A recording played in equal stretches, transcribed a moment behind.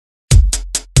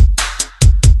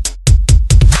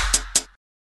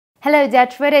Hello dear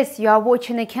traders, you are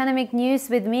watching economic news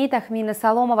with me, Tahmina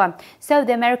Salomova. So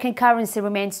the American currency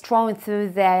remains strong though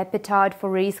the appetite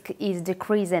for risk is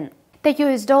decreasing. The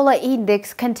US dollar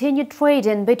index continued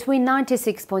trading between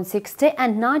 96.60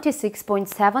 and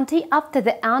 96.70 after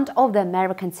the end of the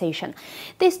American session.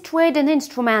 This trading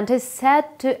instrument is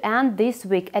set to end this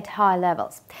week at high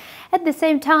levels. At the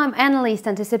same time, analysts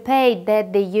anticipate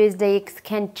that the USD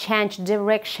can change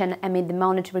direction amid the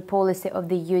monetary policy of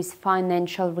the US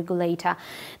financial regulator.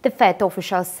 The Fed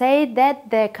officials say that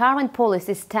the current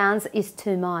policy stance is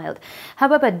too mild.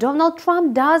 However, Donald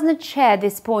Trump does not share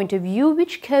this point of view,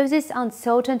 which causes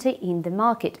uncertainty in the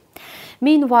market.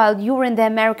 Meanwhile, during the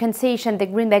American session, the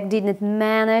greenback did not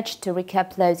manage to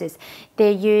recoup losses. The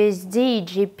USD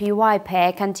JPY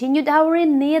pair continued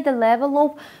hovering near the level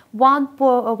of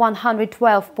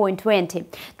 112.20.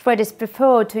 Traders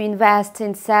prefer to invest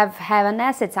in safe haven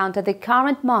assets under the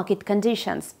current market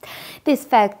conditions. This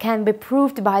fact can be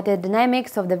proved by the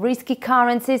dynamics of the risky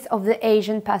currencies of the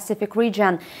Asian Pacific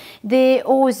region. The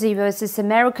Aussie versus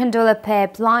American dollar pair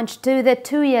plunged to the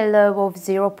two-year low of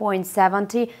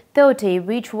 0.7030,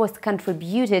 which was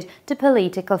contributed to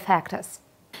political factors.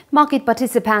 Market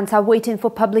participants are waiting for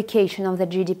publication of the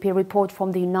GDP report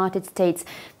from the United States.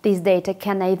 This data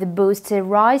can either boost a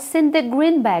rise in the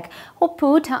greenback or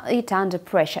put it under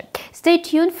pressure. Stay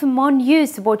tuned for more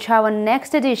news. Watch our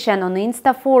next edition on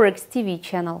InstaForex TV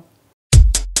channel.